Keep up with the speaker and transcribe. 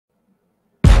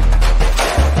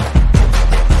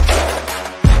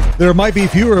There might be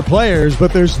fewer players,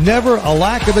 but there's never a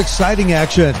lack of exciting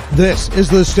action. This is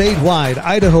the statewide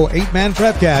Idaho 8-Man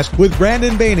Prepcast with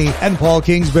Brandon Baney and Paul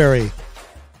Kingsbury.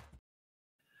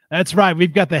 That's right.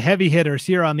 We've got the heavy hitters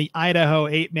here on the Idaho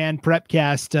 8-Man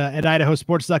Prepcast at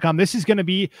IdahoSports.com. This is going to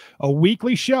be a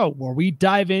weekly show where we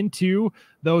dive into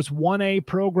those 1A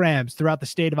programs throughout the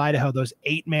state of Idaho, those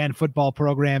 8-man football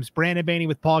programs. Brandon Baney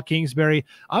with Paul Kingsbury.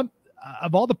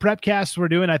 Of all the Prepcasts we're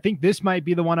doing, I think this might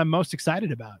be the one I'm most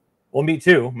excited about. Well, me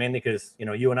too, mainly because,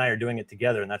 you and I are doing it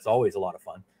together, and that's always a lot of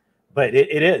fun. But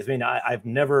it is. I mean, I've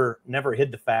never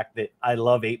hid the fact that I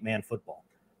love 8-man football.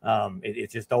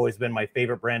 It's just always been my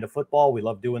favorite brand of football. We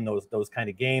love doing those kind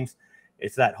of games.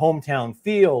 It's that hometown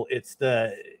feel. It's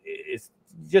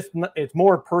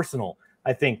more personal,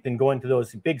 I think, than going to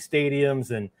those big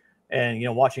stadiums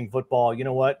and watching football. You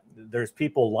know what? There's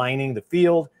people lining the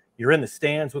field. You're in the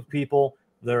stands with people.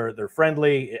 They're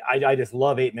friendly. I just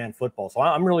love 8-man football. So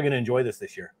I'm really going to enjoy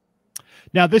this year.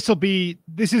 Now, this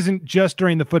isn't just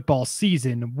during the football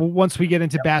season. Once we get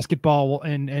into basketball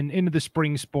and into the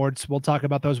spring sports, we'll talk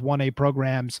about those 1A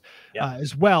programs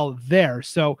as well there.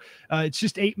 So it's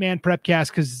just 8-man Prepcast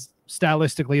because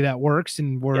stylistically that works,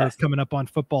 and we're coming up on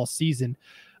football season.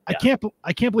 Yeah.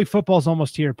 I can't believe football's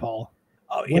almost here, Paul.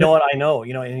 Oh, you know what? I know.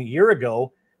 A year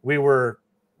ago we were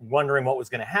wondering what was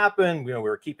going to happen. We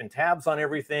were keeping tabs on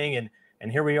everything,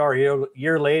 and here we are a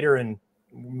year later, and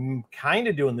kind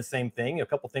of doing the same thing. A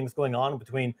couple things going on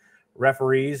between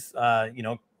referees,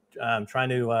 trying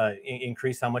to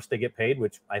increase how much they get paid,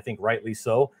 which I think rightly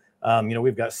so.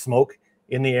 We've got smoke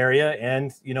in the area,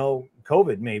 and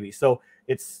COVID maybe. So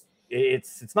it's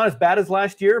not as bad as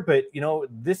last year, but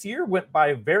this year went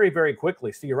by very, very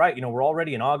quickly. So you're right. We're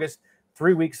already in August,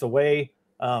 3 weeks away.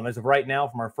 As of right now,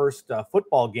 from our first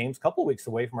football games, a couple of weeks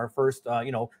away from our first,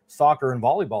 soccer and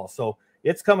volleyball. So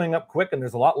it's coming up quick, and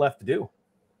there's a lot left to do.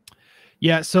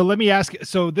 Yeah. So let me ask.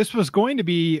 So this was going to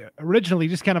be originally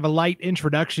just kind of a light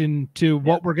introduction to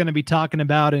what we're going to be talking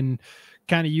about, and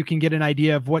kind of you can get an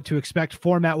idea of what to expect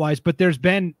format wise. But there's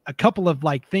been a couple of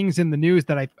things in the news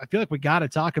that I feel like we got to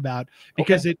talk about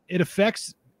because it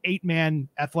affects 8-man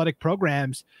athletic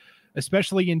programs,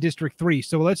 especially in District 3.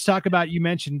 So let's talk about, you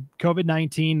mentioned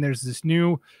COVID-19. There's this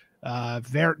new,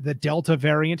 the Delta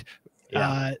variant,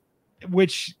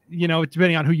 which,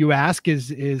 depending on who you ask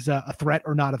is a threat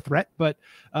or not a threat. But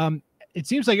it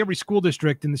seems like every school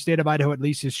district in the state of Idaho, at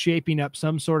least, is shaping up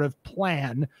some sort of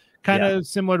plan, kind of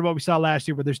similar to what we saw last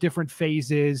year, where there's different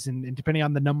phases and depending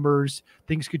on the numbers,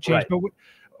 things could change. Right. But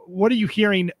what are you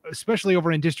hearing, especially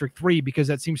over in District 3, because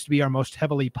that seems to be our most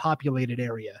heavily populated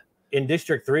area? In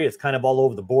District 3, it's kind of all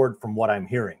over the board from what I'm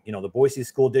hearing. The Boise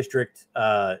School District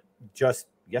just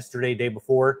yesterday, day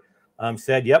before,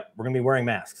 said, yep, we're going to be wearing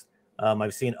masks.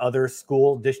 I've seen other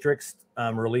school districts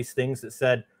release things that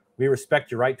said, we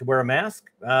respect your right to wear a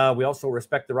mask. We also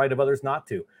respect the right of others not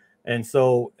to. And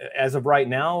so as of right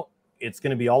now, it's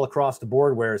going to be all across the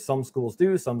board, where some schools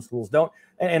do, some schools don't.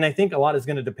 And I think a lot is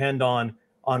going to depend on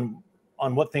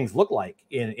what things look like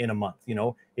in a month.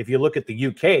 If you look at the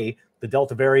UK, the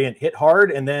Delta variant hit hard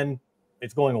and then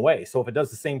it's going away. So if it does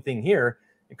the same thing here,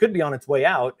 it could be on its way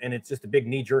out, and it's just a big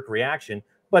knee-jerk reaction.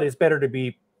 But it's better to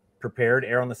be prepared,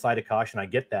 err on the side of caution. I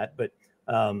get that. But,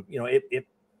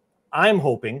 I'm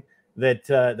hoping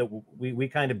that we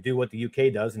kind of do what the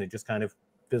UK does, and it just kind of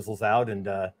fizzles out and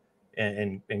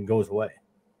goes away.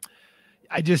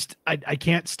 I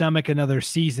can't stomach another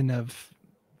season of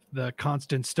the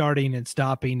constant starting and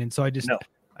stopping. And so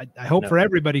I hope for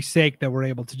everybody's sake that we're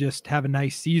able to just have a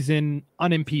nice season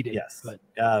unimpeded. Yes.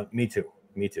 But me too.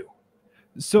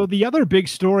 So the other big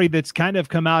story that's kind of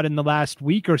come out in the last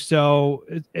week or so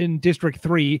in District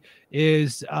 3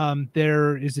 is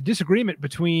there is a disagreement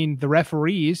between the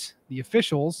referees, the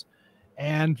officials,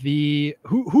 and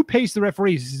who pays the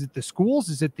referees? Is it the schools?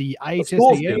 Is it the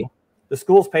IHSAA? The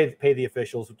schools pay the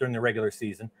officials during the regular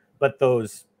season, but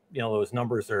those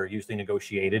numbers are usually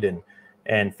negotiated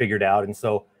and figured out. And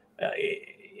so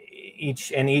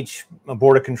each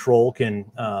board of control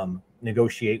can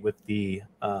negotiate with the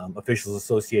officials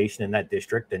association in that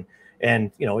district.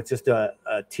 And it's just a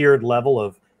tiered level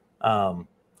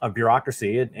of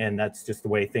bureaucracy. And that's just the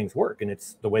way things work. And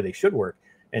it's the way they should work.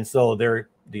 And so the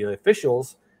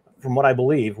officials, from what I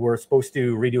believe, were supposed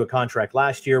to redo a contract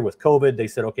last year. With COVID, they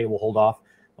said, okay, we'll hold off.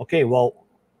 Okay, well,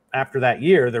 after that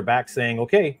year, they're back saying,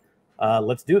 okay,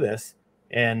 let's do this.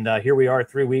 And here we are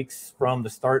 3 weeks from the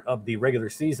start of the regular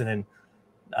season, and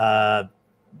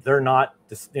they're not,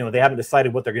 they haven't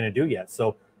decided what they're going to do yet.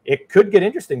 So it could get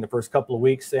interesting the first couple of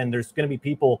weeks, and there's going to be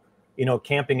people,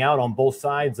 camping out on both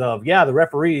sides of, the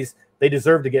referees, they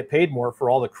deserve to get paid more for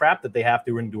all the crap that they have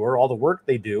to endure, all the work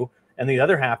they do. And the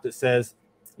other half that says,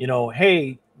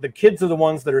 hey, the kids are the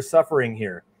ones that are suffering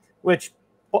here, which,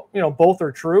 both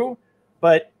are true.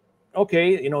 But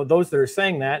okay, those that are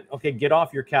saying that, okay, get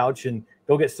off your couch and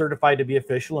go get certified to be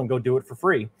official and go do it for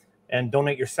free and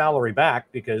donate your salary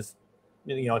back, because,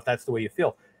 if that's the way you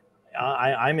feel.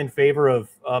 I'm in favor of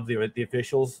the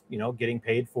officials, getting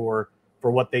paid for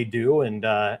what they do, and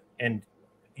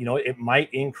it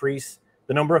might increase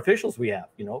the number of officials we have.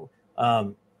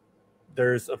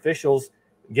 There's officials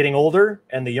getting older,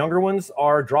 and the younger ones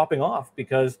are dropping off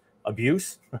because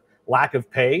abuse, lack of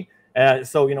pay.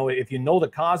 So if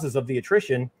the causes of the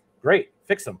attrition, great,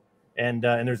 fix them. And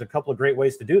there's a couple of great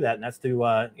ways to do that, and that's to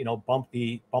bump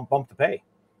the pay.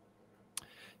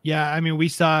 Yeah, I mean, we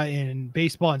saw in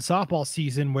baseball and softball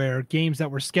season where games that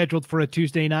were scheduled for a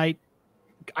Tuesday night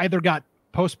either got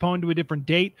postponed to a different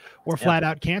date or flat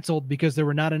out canceled because there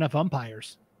were not enough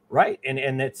umpires. Right. And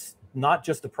it's not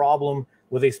just a problem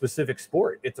with a specific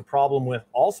sport. It's a problem with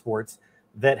all sports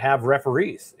that have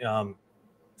referees.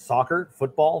 Soccer,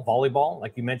 football, volleyball,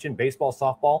 like you mentioned, baseball,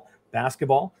 softball,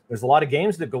 basketball. There's a lot of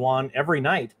games that go on every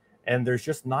night, and there's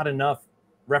just not enough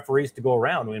referees to go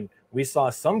around. And we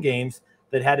saw some games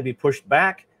that had to be pushed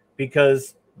back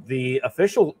because the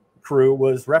official crew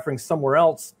was refereeing somewhere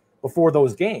else before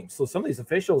those games. So some of these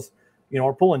officials,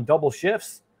 are pulling double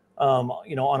shifts, on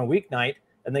a weeknight,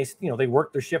 and they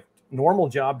work their shift normal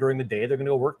job during the day. They're going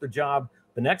to go work their job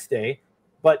the next day,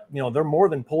 but they're more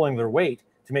than pulling their weight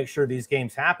to make sure these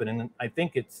games happen. And I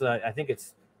think it's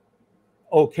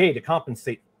okay to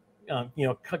compensate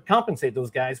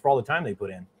those guys for all the time they put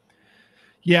in.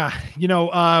 Yeah,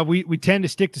 we tend to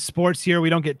stick to sports here. We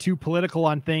don't get too political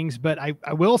on things, but I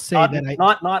will say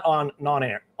not on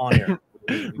air.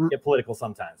 We get political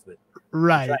sometimes, but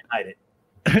right, try and hide it.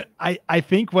 I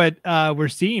think what we're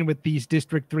seeing with these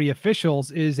District 3 officials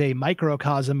is a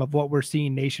microcosm of what we're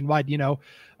seeing nationwide.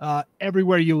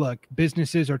 Everywhere you look,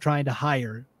 businesses are trying to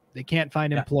hire. They can't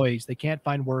find employees. They can't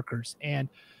find workers. And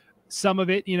some of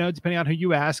it, depending on who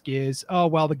you ask, is, oh,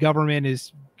 well, the government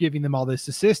is giving them all this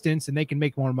assistance and they can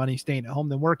make more money staying at home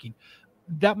than working.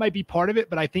 That might be part of it.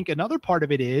 But I think another part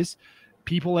of it is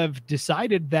people have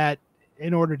decided that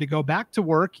in order to go back to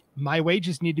work, my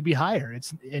wages need to be higher.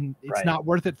 It's right. Not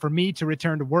worth it for me to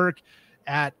return to work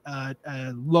at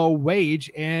a low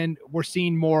wage. And we're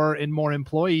seeing more and more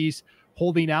employees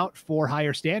holding out for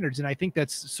higher standards. And I think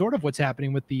that's sort of what's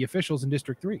happening with the officials in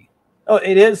District 3. Oh,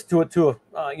 it is to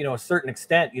a certain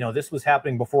extent. This was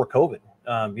happening before COVID.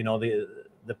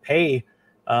 The pay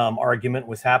argument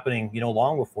was happening,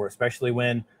 long before, especially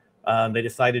when they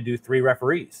decided to do 3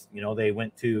 referees. They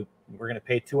went to, we're going to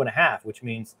pay 2.5, which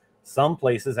means some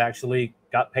places actually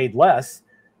got paid less.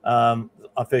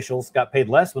 Officials got paid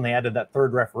less when they added that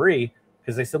 3rd referee,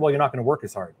 because they said, well, you're not going to work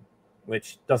as hard,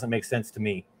 which doesn't make sense to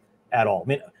me at all. I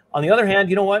mean, on the other hand,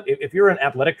 you know what? If you're an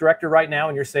athletic director right now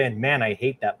and you're saying, man, I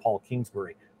hate that Paul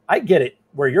Kingsbury, I get it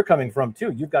where you're coming from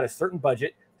too. You've got a certain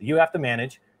budget that you have to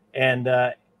manage. And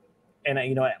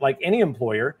like any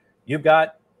employer, you've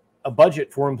got a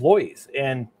budget for employees.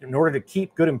 And in order to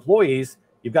keep good employees,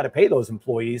 you've got to pay those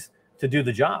employees to do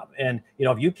the job. And,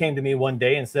 if you came to me one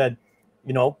day and said,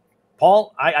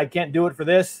 Paul, I can't do it for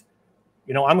this,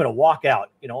 I'm going to walk out,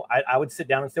 I would sit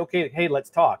down and say, okay, hey, let's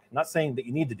talk. I'm not saying that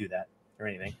you need to do that or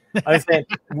anything. I was saying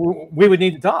we would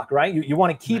need to talk, right? You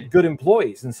want to keep good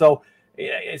employees. And so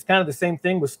it's kind of the same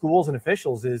thing with schools and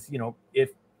officials is, if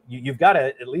you've got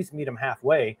to at least meet them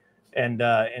halfway and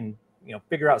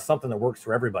figure out something that works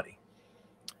for everybody.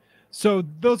 So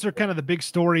those are kind of the big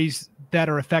stories that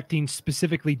are affecting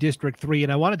specifically District 3.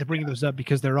 And I wanted to bring those up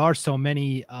because there are so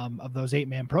many of those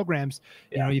 8-man programs.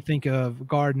 You think of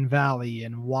Garden Valley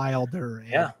and Wilder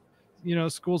and,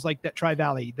 schools like that,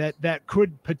 Tri-Valley, that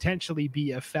could potentially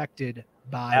be affected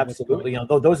by. Absolutely.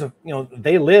 Those are,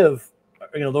 they live,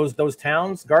 those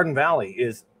towns. Garden Valley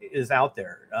is out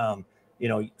there.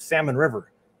 Salmon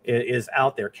River is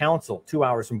out there. Council, 2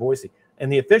 hours from Boise. And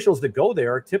the officials that go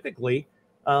there are typically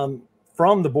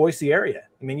from the Boise area.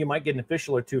 I mean, you might get an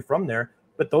official or two from there,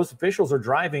 but those officials are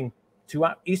driving to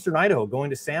Eastern Idaho, going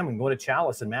to Salmon, going to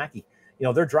Chalice and Mackey.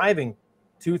 They're driving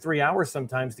 2-3 hours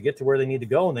sometimes to get to where they need to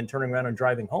go and then turning around and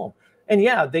driving home. And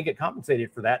yeah, they get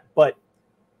compensated for that, but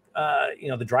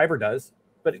the driver does.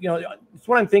 But it's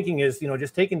what I'm thinking is,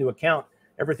 just take into account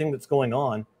everything that's going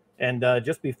on and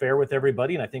just be fair with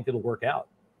everybody, and I think it'll work out.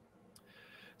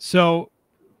 So,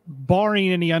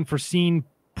 barring any unforeseen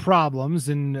problems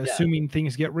and assuming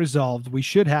things get resolved, we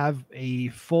should have a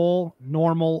full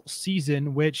normal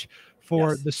season, which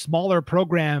for the smaller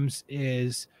programs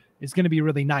is going to be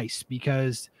really nice,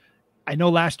 because I know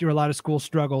last year a lot of schools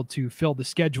struggled to fill the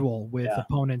schedule with Yeah.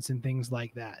 opponents and things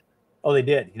like that. Oh, they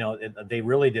did. They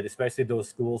really did, especially those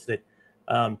schools that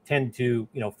tend to,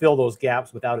 fill those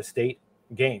gaps with out-of-state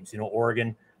games.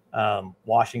 Oregon,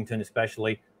 Washington,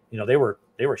 especially. They were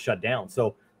shut down.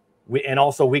 So and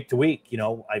also week to week.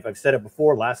 I've said it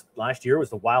before. Last year was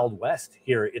the Wild West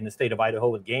here in the state of Idaho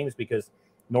with games, because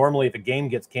normally if a game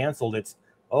gets canceled, it's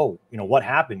what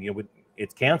happened?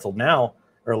 It's canceled now.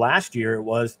 Or last year it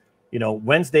was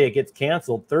Wednesday it gets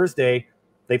canceled. Thursday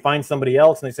they find somebody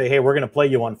else and they say, hey, we're going to play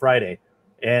you on Friday,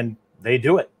 and they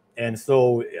do it. And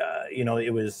so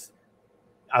it was.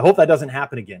 I hope that doesn't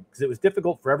happen again, because it was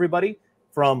difficult for everybody.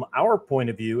 From our point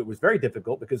of view, it was very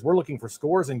difficult because we're looking for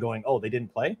scores and going, oh, they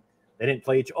didn't play. They didn't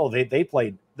play each. Oh, they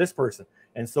played this person.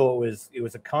 And so it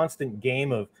was a constant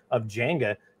game of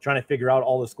Jenga, trying to figure out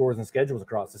all the scores and schedules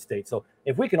across the state. So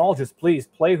if we can all just please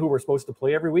play who we're supposed to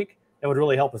play every week, that would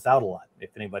really help us out a lot, if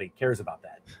anybody cares about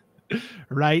that.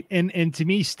 Right. And to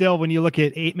me, still, when you look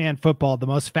at 8-man football, the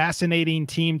most fascinating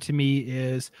team to me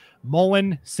is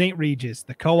Mullen St. Regis,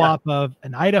 the co-op of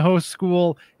an Idaho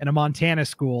school and a Montana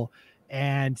school.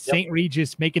 And St.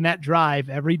 Regis making that drive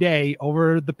every day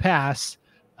over the pass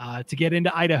to get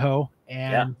into Idaho.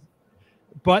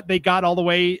 But they got all the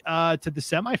way to the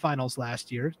semifinals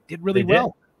last year. Did really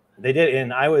well. They did.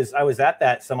 And I was at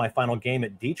that semifinal game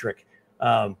at Dietrich.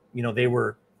 They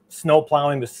were snow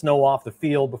plowing the snow off the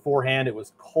field beforehand. It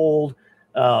was cold,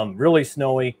 really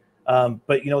snowy. But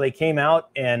they came out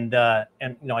and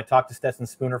I talked to Stetson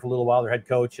Spooner for a little while, their head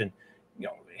coach, and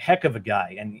heck of a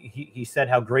guy. And he said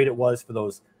how great it was for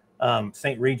those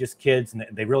St. Regis kids, and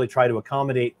they really try to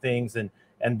accommodate things, and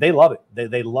they love it.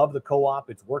 They love the co-op.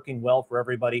 It's working well for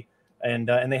everybody, and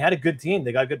they had a good team.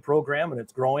 They got a good program, and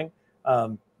it's growing.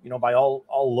 By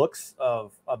all looks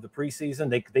of the preseason,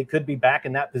 they could be back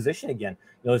in that position again.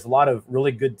 There's a lot of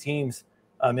really good teams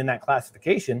in that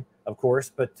classification, of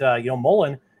course, but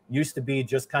Mullen used to be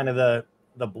just kind of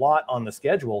the blot on the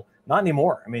schedule. Not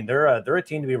anymore. I mean, they're a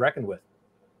team to be reckoned with.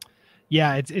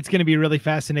 Yeah, it's going to be really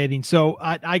fascinating. So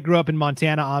I grew up in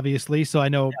Montana, obviously, so I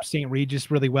know St.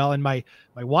 Regis really well. And my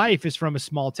wife is from a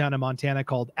small town in Montana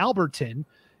called Alberton.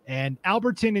 And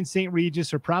Alberton and St.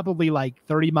 Regis are probably like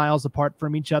 30 miles apart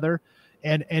from each other.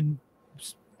 And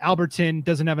Alberton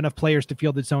doesn't have enough players to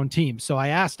field its own team. So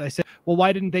I said, well,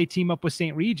 why didn't they team up with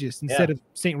St. Regis instead of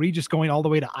St. Regis going all the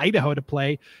way to Idaho to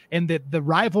play? And the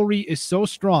rivalry is so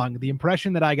strong. The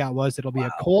impression that I got was it'll be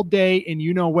a cold day in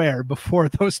where before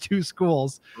those two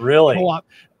schools really co-op.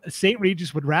 St.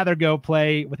 Regis would rather go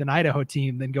play with an Idaho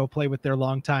team than go play with their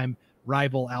longtime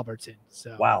rival Alberton.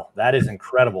 So wow, that is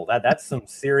incredible. That's some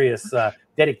serious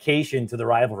dedication to the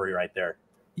rivalry right there.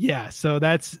 Yeah, so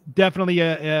that's definitely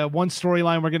a one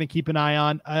storyline we're going to keep an eye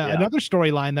on. Another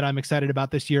storyline that I'm excited about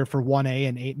this year for 1A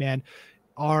and 8-man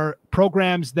are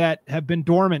programs that have been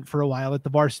dormant for a while at the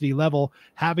varsity level,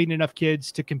 having enough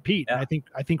kids to compete. Yeah. And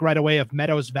I think right away of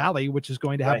Meadows Valley, which is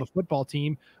going to have a football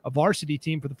team, a varsity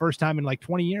team for the first time in like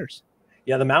 20 years.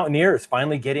 Yeah, the Mountaineers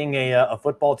finally getting a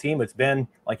football team. It's been,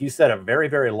 like you said, a very,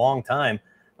 very long time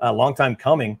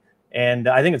coming. And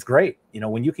I think it's great.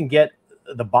 When you can get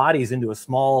the bodies into a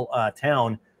small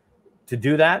town to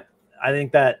do that, I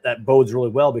think that bodes really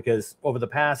well, because over the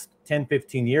past 10,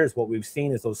 15 years, what we've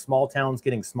seen is those small towns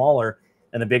getting smaller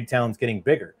and the big towns getting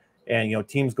bigger, and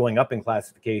teams going up in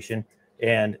classification,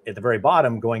 and at the very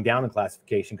bottom going down in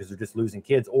classification because they're just losing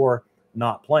kids or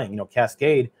not playing.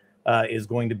 Cascade is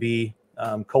going to be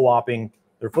co-oping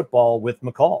their football with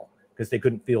McCall because they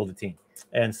couldn't field a team.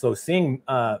 And so seeing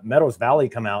Meadows Valley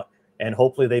come out, and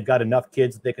hopefully they've got enough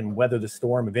kids that they can weather the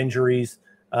storm of injuries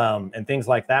and things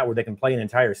like that, where they can play an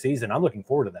entire season. I'm looking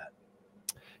forward to that.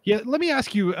 Yeah. Let me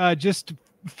ask you just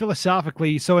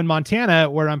philosophically. So in Montana,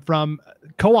 where I'm from,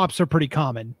 co-ops are pretty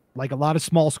common. Like a lot of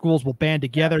small schools will band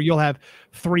together. You'll have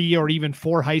 3 or even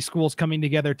 4 high schools coming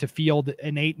together to field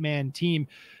an 8-man team.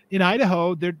 In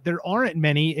Idaho, there aren't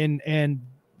many, and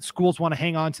schools want to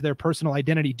hang on to their personal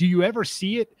identity. Do you ever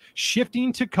see it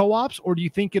shifting to co-ops, or do you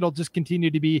think it'll just continue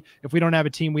to be, if we don't have a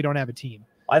team, we don't have a team?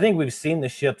 I think we've seen the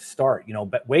shift start,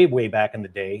 but way back in the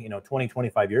day, 20,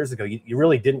 25 years ago, you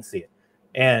really didn't see it.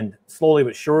 And slowly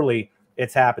but surely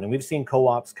it's happening. We've seen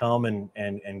co-ops come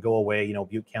and go away.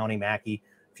 Butte County, Mackey,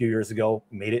 a few years ago,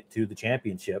 made it to the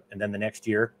championship. And then the next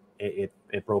year it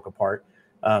broke apart.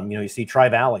 You see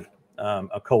Tri-Valley,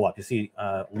 a co-op. You see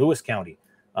Lewis County,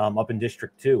 up in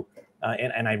District 2.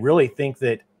 And I really think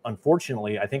that,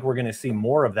 unfortunately, I think we're going to see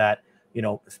more of that,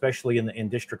 especially in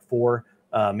District 4,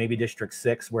 maybe District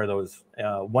 6, where those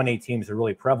 1A teams are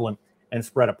really prevalent and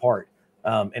spread apart.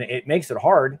 And it makes it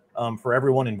hard for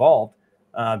everyone involved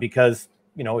because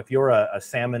if you're a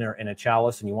salmon and a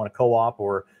chalice and you want to co-op,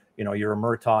 or, you're a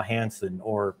Murtaugh Hansen,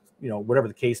 or, whatever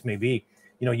the case may be,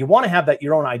 you want to have that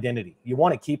your own identity. You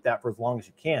want to keep that for as long as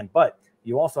you can, but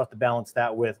you also have to balance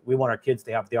that with, we want our kids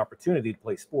to have the opportunity to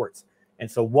play sports. And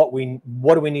so what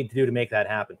do we need to do to make that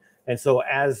happen? And so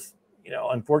as,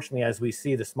 unfortunately, as we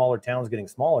see the smaller towns getting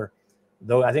smaller,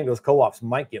 though, I think those co-ops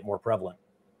might get more prevalent.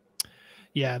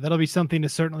 Yeah, that'll be something to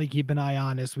certainly keep an eye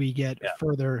on as we get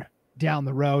further down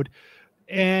the road.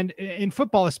 And in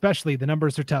football, especially, the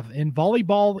numbers are tough. In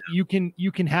volleyball, you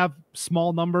can have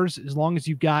small numbers as long as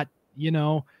you've got,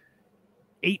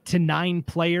 8 to 9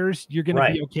 players. You're going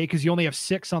to be okay, because you only have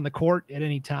 6 on the court at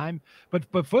any time.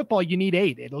 But football, you need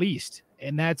 8 at least,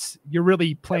 and you're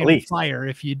really playing with fire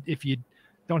if you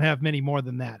don't have many more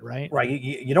than that, right? Right.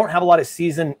 You don't have a lot of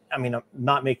season. I mean, I'm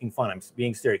not making fun. I'm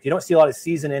being serious. You don't see a lot of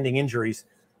season-ending injuries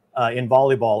in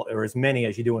volleyball, or as many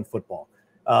as you do in football.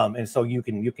 And so you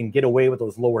can get away with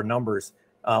those lower numbers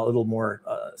a little more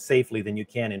safely than you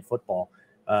can in football.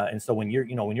 And so when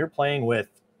you're playing with,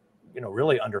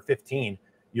 really under 15,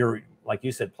 you're, like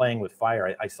you said, playing with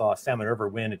fire. I saw Salmon River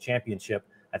win a championship.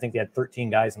 I think they had 13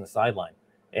 guys on the sideline,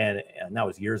 and that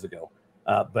was years ago.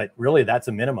 But really, that's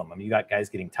a minimum. I mean, you got guys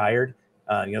getting tired.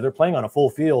 They're playing on a full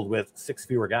field with 6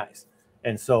 fewer guys,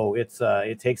 and so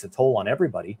it takes a toll on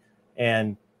everybody.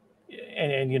 And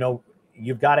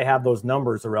you've got to have those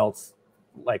numbers, or else,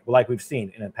 like we've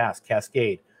seen in the past,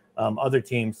 Cascade, other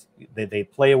teams, they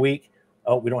play a week.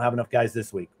 Oh, we don't have enough guys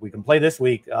this week. We can play this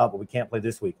week, but we can't play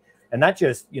this week. And that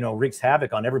just, wreaks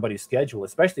havoc on everybody's schedule,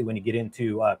 especially when you get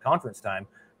into conference time,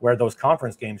 where those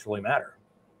conference games really matter.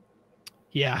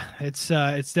 Yeah, it's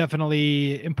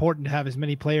definitely important to have as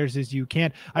many players as you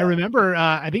can. I remember,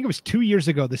 I think it was 2 years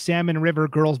ago, the Salmon River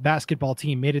girls basketball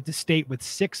team made it to state with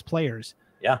 6 players.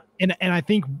 Yeah. And I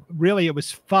think really it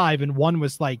was 5, and one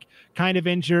was like kind of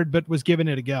injured, but was giving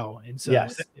it a go. And so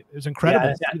it was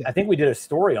incredible. Yeah, I think we did a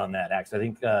story on that, actually. I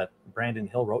think Brandon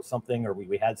Hill wrote something, or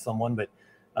we had someone, but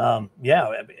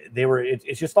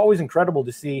it's just always incredible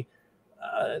to see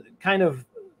kind of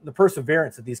the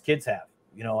perseverance that these kids have.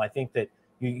 I think that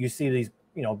you see these,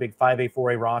 big 5A,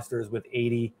 4A rosters with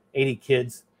 80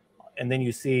 kids. And then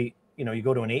you see, you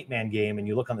go to an 8-man game and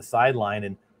you look on the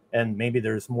sideline, and maybe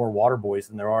there's more water boys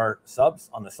than there are subs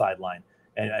on the sideline,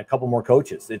 and a couple more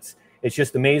coaches. It's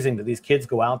just amazing that these kids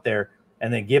go out there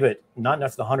and they give it not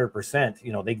just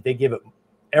 100%. They give it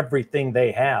everything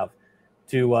they have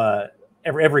to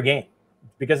every game,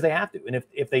 because they have to. And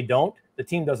if they don't, the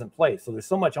team doesn't play. So there's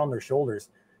so much on their shoulders.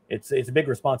 It's a big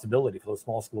responsibility for those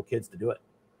small school kids to do it.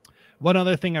 One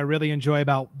other thing I really enjoy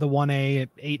about the 1A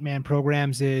 8-man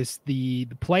programs is the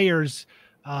players.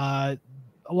 A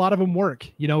lot of them work.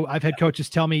 I've had coaches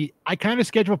tell me, I kind of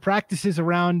schedule practices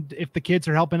around if the kids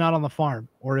are helping out on the farm,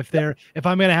 or if I'm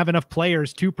going to have enough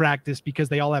players to practice, because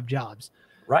they all have jobs.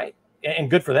 Right. And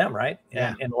good for them. Right.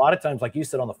 Yeah. And a lot of times, like you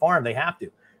said, on the farm, they have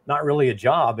to. Not really a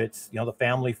job. It's, the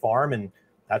family farm, and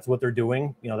that's what they're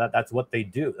doing. That's what they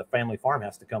do. The family farm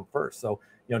has to come first. So,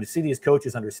 to see these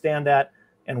coaches understand that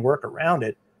and work around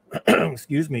it,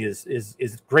 excuse me, is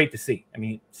great to see. I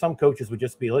mean, some coaches would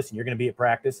just be, listen, you're going to be at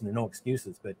practice and there are no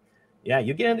excuses. But yeah,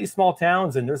 you get in these small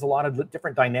towns and there's a lot of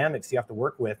different dynamics you have to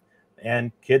work with,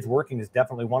 and kids working is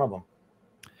definitely one of them.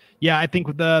 Yeah, I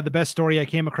think the best story I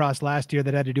came across last year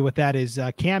that had to do with that is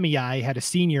Cammy had a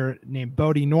senior named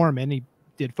Bodie Norman. He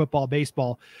did football,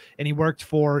 baseball, and he worked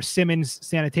for Simmons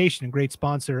Sanitation, a great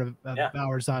sponsor of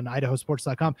ours on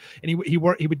IdahoSports.com. And he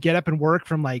would get up and work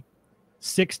from like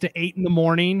 6 to 8 in the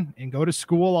morning and go to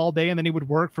school all day, and then he would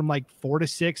work from like 4 to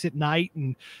 6 at night,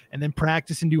 and then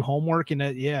practice and do homework. And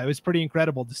it was pretty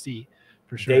incredible to see,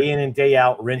 for sure. Day in and day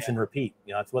out, rinse and repeat.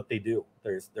 That's what they do.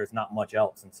 There's not much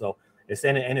else. And so as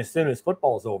soon as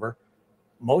football is over,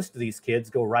 most of these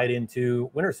kids go right into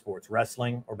winter sports,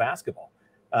 wrestling or basketball,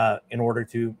 in order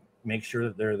to make sure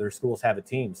that their schools have a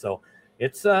team. So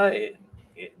it's the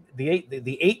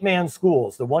 8-man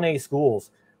schools, the 1A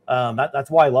schools.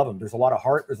 That's why I love them. There's a lot of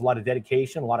heart, there's a lot of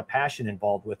dedication, a lot of passion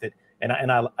involved with it, and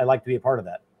I like to be a part of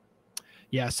that.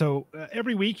 Yeah, so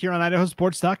every week here on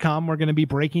IdahoSports.com, we're going to be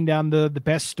breaking down the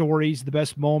best stories, the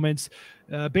best moments,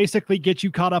 basically get you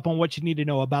caught up on what you need to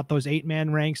know about those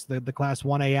 8-man ranks, the Class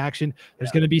 1A action.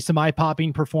 There's going to be some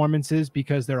eye-popping performances,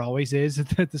 because there always is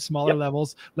at the smaller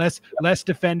levels. Less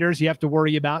defenders you have to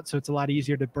worry about, so it's a lot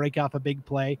easier to break off a big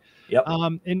play.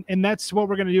 And that's what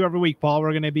we're going to do every week, Paul.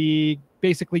 We're going to be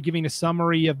basically giving a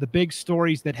summary of the big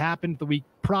stories that happened the week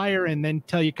prior, and then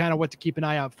tell you kind of what to keep an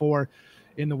eye out for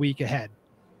in the week ahead.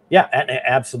 Yeah,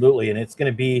 absolutely. And it's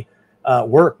going to be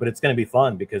work, but it's going to be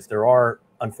fun, because there are,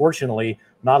 unfortunately,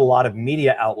 not a lot of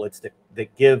media outlets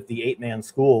that give the 8-man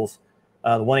schools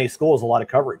the 1A school is a lot of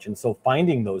coverage. And so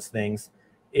finding those things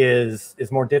is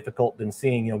more difficult than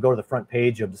seeing, go to the front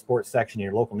page of the sports section in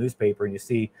your local newspaper and you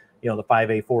see, the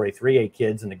 5A, 4A, 3A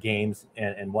kids and the games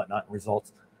and whatnot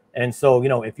results. And so,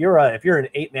 if you're an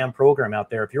 8-man program out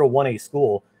there, if you're a 1A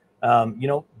school,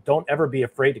 don't ever be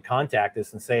afraid to contact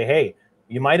us and say, hey,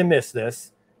 you might've missed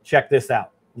this, check this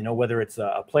out. Whether it's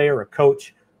a player, a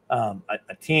coach, a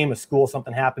team, a school,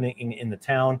 something happening in the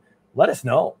town, let us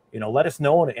know,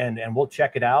 and we'll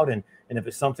check it out. And if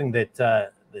it's something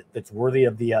that's worthy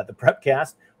of the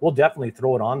Prepcast, we'll definitely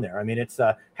throw it on there. I mean, it's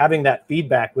having that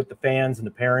feedback with the fans and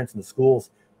the parents and the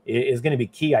schools is going to be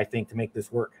key, I think, to make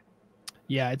this work.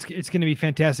 Yeah, it's going to be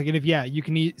fantastic. And if, you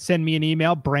can send me an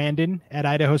email,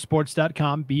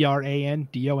 Brandon@IdahoSports.com,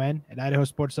 BRANDON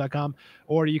 @IdahoSports.com,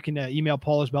 or you can email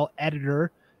Paul as well,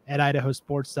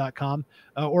 editor@IdahoSports.com,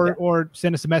 or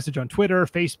send us a message on Twitter,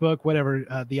 Facebook, whatever,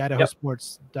 the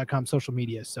IdahoSports.com social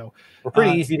media. So we're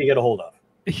pretty easy to get a hold of.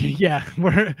 Yeah,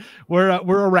 we're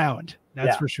around.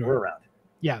 That's for sure. We're around.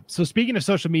 Yeah. So speaking of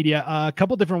social media, a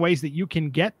couple different ways that you can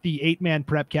get the 8-man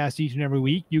Prepcast each and every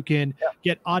week. You can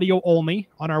get audio only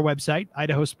on our website,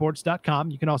 IdahoSports.com.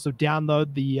 You can also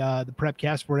download the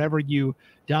Prepcast wherever you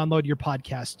download your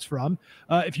podcasts from.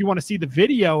 If you want to see the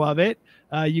video of it,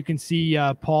 you can see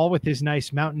Paul with his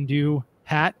nice Mountain Dew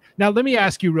hat. Now, let me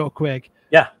ask you real quick.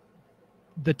 Yeah.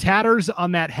 The tatters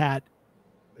on that hat,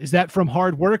 is that from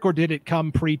hard work or did it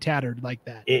come pre-tattered like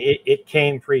that? It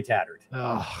came pre-tattered.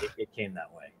 Oh. It came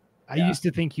that way. I used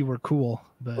to think you were cool.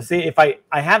 But well, see, if I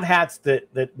have hats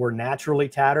that were naturally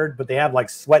tattered, but they have like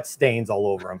sweat stains all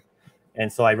over them.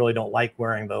 And so I really don't like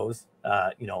wearing those,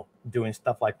 doing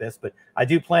stuff like this. But I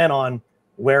do plan on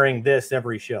wearing this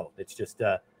every show. It's just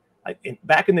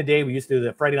back in the day, we used to do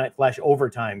the Friday Night Flash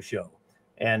overtime show.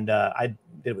 And I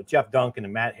did it with Jeff Duncan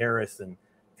and Matt Harris and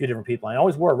few different people. I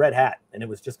always wore a red hat, and it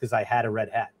was just because I had a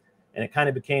red hat, and it kind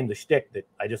of became the shtick that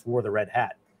I just wore the red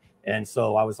hat. And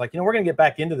so I was like, we're gonna get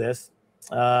back into this.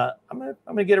 I'm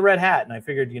gonna get a red hat, and I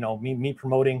figured, me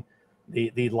promoting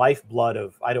the lifeblood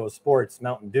of Idaho sports,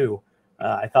 Mountain Dew,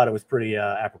 I thought it was pretty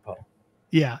apropos.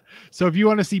 Yeah. So if you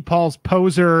want to see Paul's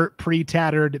poser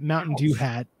pre-tattered Mountain Dew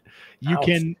hat, you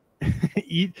can.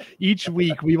 Each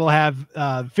week we will have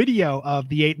video of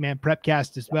the 8-man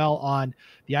Prepcast as well on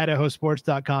the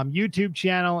IdahoSports.com YouTube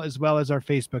channel as well as our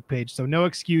Facebook page. So no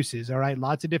excuses. All right.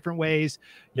 Lots of different ways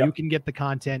you can get the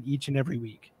content each and every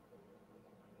week.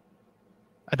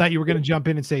 I thought you were going to jump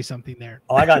in and say something there.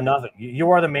 Oh, I got nothing. You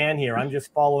are the man here. I'm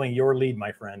just following your lead,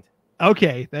 my friend.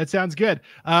 Okay, that sounds good.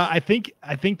 I think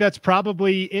that's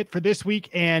probably it for this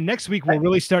week. And next week we'll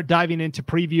really start diving into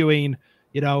previewing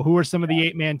who are some of the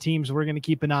 8-man teams we're going to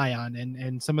keep an eye on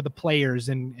and some of the players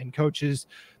and coaches,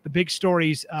 the big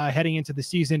stories heading into the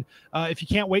season. If you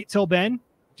can't wait till then,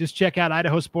 just check out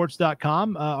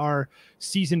IdahoSports.com, our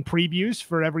season previews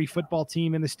for every football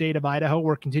team in the state of Idaho.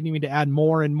 We're continuing to add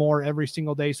more and more every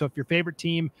single day. So if your favorite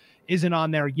team isn't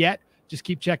on there yet, just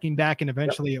keep checking back and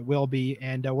eventually it will be.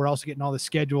 And we're also getting all the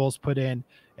schedules put in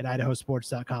at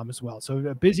IdahoSports.com as well. So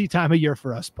a busy time of year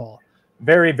for us, Paul.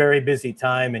 Very, very busy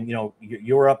time. And,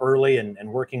 you're up early and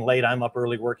working late. I'm up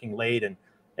early, working late.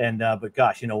 But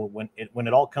gosh, when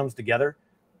it all comes together,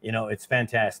 it's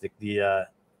fantastic. The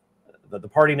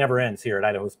party never ends here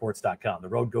at IdahoSports.com. The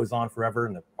road goes on forever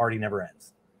and the party never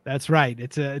ends. That's right.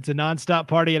 It's a nonstop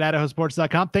party at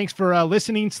IdahoSports.com. Thanks for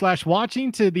listening /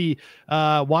 watching to the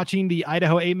Idaho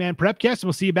 8-man Prepcast.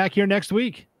 We'll see you back here next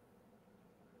week.